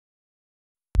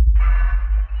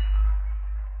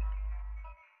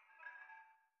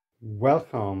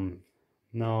Welcome.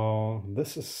 Now,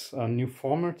 this is a new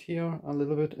format here a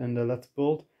little bit in the Let's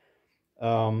Build,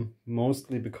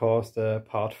 mostly because the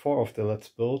part 4 of the Let's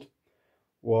Build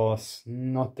was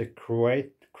not the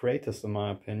greatest in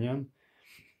my opinion,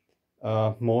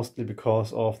 mostly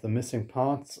because of the missing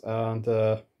parts and,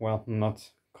 well,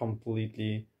 not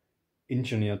completely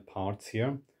engineered parts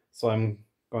here. So I'm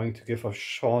going to give a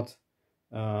short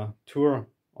tour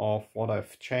of what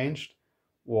I've changed,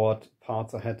 what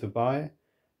parts I had to buy,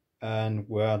 and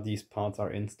where these parts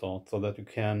are installed, so that you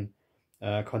can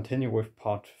continue with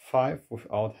part 5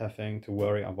 without having to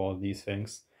worry about these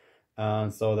things,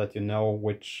 and so that you know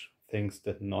which things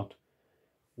did not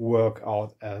work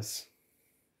out as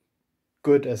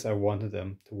good as I wanted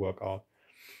them to work out.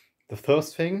 The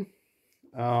first thing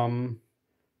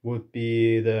would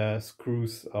be the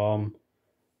screws on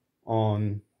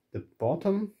the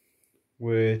bottom,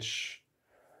 which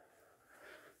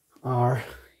are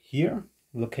here,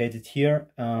 located here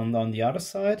and on the other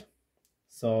side.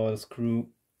 So the screw,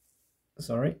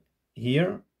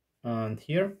 here and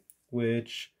here,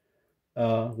 which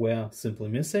were simply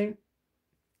missing,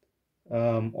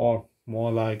 or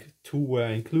more like 2 were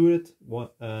included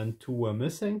and 2 were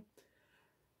missing.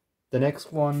 The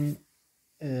next one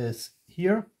is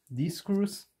here, these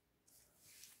screws.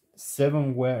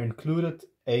 7 were included,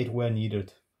 8 were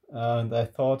needed, and I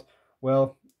thought,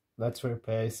 well, let's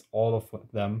replace all of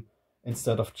them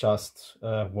instead of just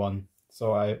 1.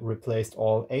 So I replaced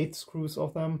all 8 screws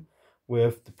of them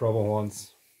with the proper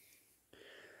ones.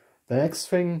 The next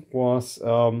thing was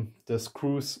the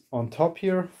screws on top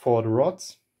here for the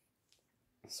rods.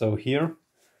 So here,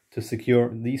 to secure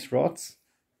these rods,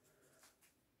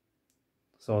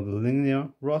 so the linear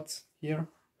rods here,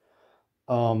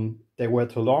 they were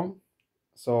too long,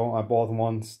 so I bought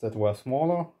ones that were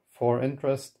smaller. For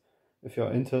interest, if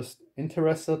you're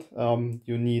interested,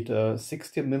 you need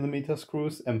 60mm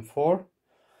screws M4.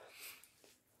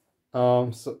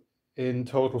 So in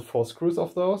total 4 screws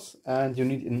of those, and you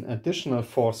need an additional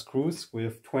 4 screws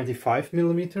with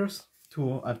 25mm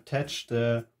to attach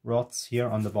the rods here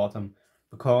on the bottom,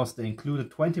 because the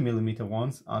included 20mm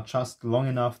ones are just long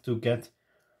enough to get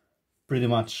pretty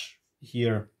much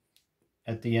here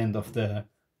at the end of the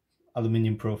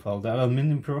aluminium profile. The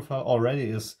aluminium profile already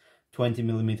is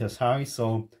 20mm high,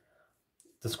 so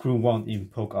the screw won't even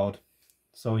poke out.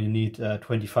 So you need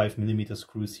 25mm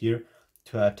screws here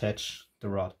to attach the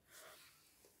rod.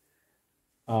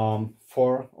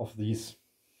 4 of these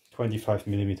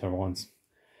 25mm ones.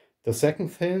 The second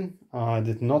thing I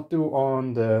did not do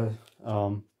on the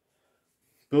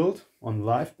build, on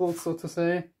live build so to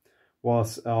say,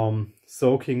 was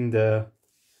soaking the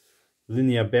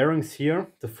linear bearings here,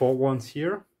 the 4 ones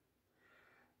here,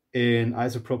 in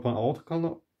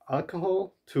isopropyl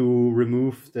alcohol to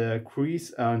remove the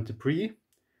grease and debris,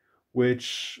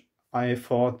 which I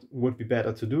thought would be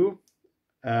better to do,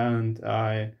 and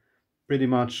I pretty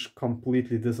much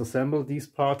completely disassembled these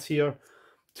parts here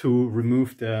to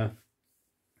remove the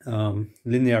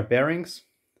linear bearings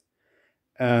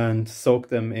and soak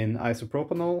them in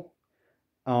isopropanol.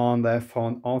 And I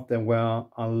found out there were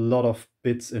a lot of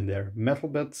bits in there, metal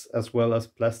bits as well as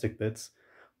plastic bits,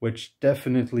 which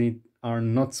definitely are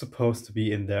not supposed to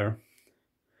be in there.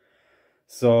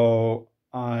 So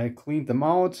I cleaned them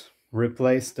out,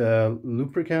 replaced the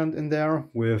lubricant in there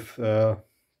with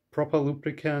proper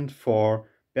lubricant for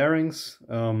bearings.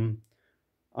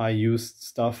 I used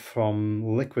stuff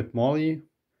from Liquid Moly.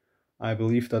 I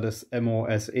believe that is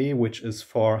MOSA, which is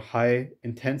for high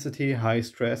intensity, high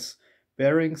stress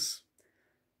bearings.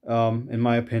 In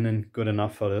my opinion, good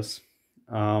enough for this.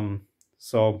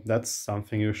 So that's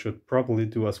something you should probably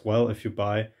do as well if you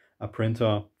buy a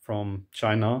printer from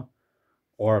China,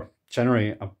 or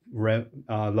generally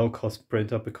a low-cost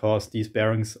printer, because these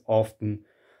bearings often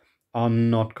are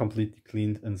not completely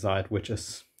cleaned inside, which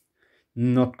is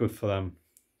not good for them.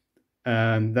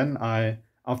 And then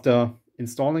after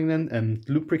installing them and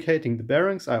lubricating the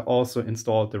bearings, I also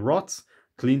installed the rods,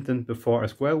 cleaned them before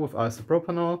as well with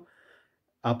isopropanol,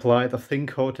 applied a thin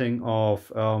coating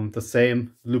of the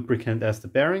same lubricant as the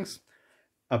bearings,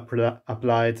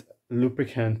 applied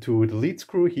lubricant to the lead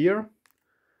screw here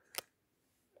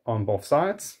on both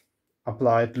sides,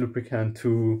 applied lubricant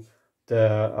to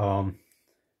the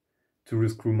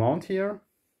screw mount here,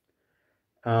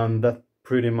 and that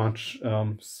pretty much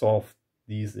solved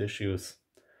these issues.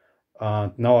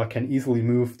 Now I can easily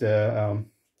move the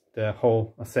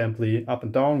whole assembly up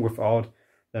and down without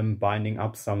them binding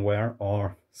up somewhere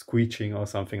or squeeching or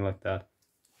something like that.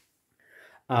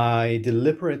 I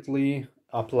deliberately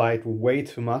applied way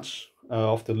too much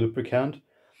of the lubricant,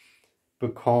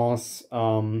 because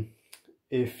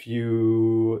if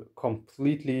you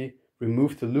completely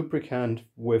remove the lubricant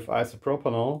with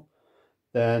isopropanol,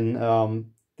 then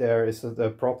there is the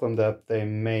problem that they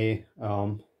may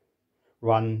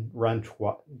run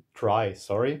dry.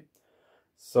 Sorry.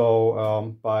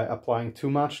 So by applying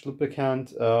too much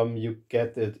lubricant, you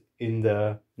get it in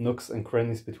the nooks and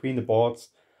crannies between the boards,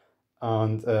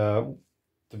 and the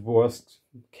worst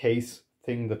case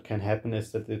thing that can happen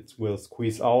is that it will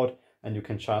squeeze out and you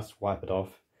can just wipe it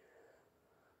off.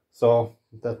 So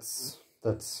that's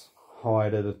how I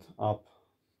did it up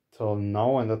till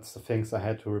now, and that's the things I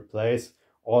had to replace.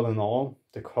 All in all,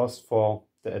 the cost for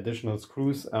the additional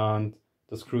screws and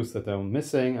the screws that are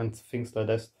missing and things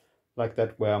like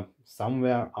that were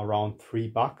somewhere around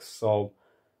 $3. So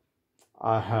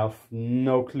I have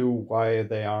no clue why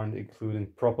they aren't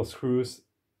including proper screws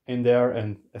in there,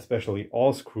 and especially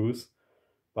all screws.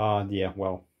 But yeah,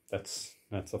 well, that's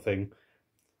a thing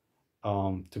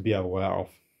to be aware of.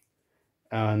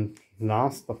 And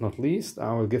last but not least,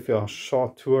 I will give you a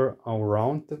short tour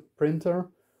around the printer,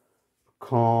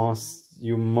 because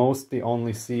you mostly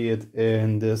only see it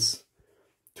in this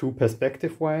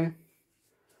two-perspective way,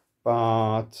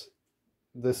 but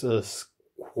this is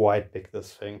quite big,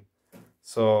 this thing.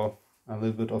 So a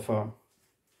little bit of a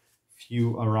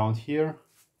view around here.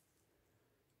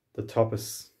 The top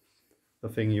is the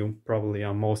thing you probably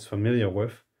are most familiar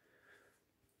with.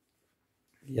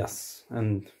 Yes,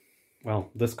 and well,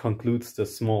 this concludes the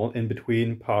small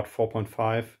in-between part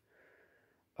 4.5.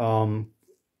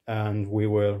 And we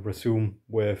will resume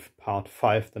with part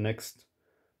 5, the next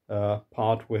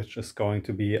part, which is going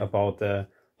to be about the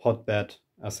hotbed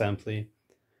assembly.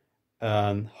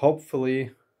 And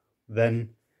hopefully then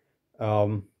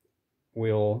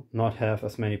we'll not have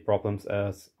as many problems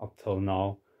as up till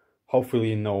now.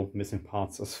 Hopefully no missing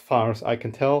parts. As far as I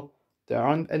can tell, there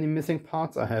aren't any missing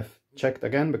parts. I have checked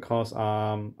again because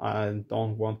I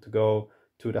don't want to go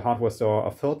to the hardware store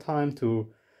a third time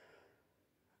to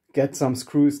get some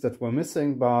screws that were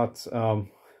missing, but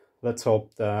let's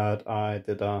hope that I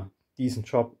did a decent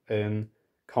job in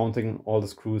counting all the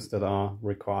screws that are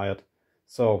required.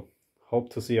 So hope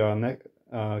to see you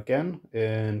again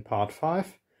in part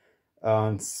 5,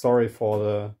 and sorry for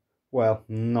the, well,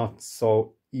 not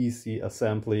so easy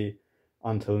assembly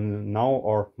until now,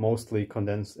 or mostly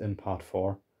condensed in part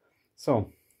 4.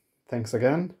 So thanks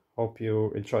again, hope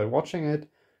you enjoyed watching it,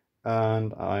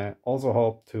 and I also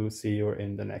hope to see you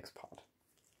in the next part.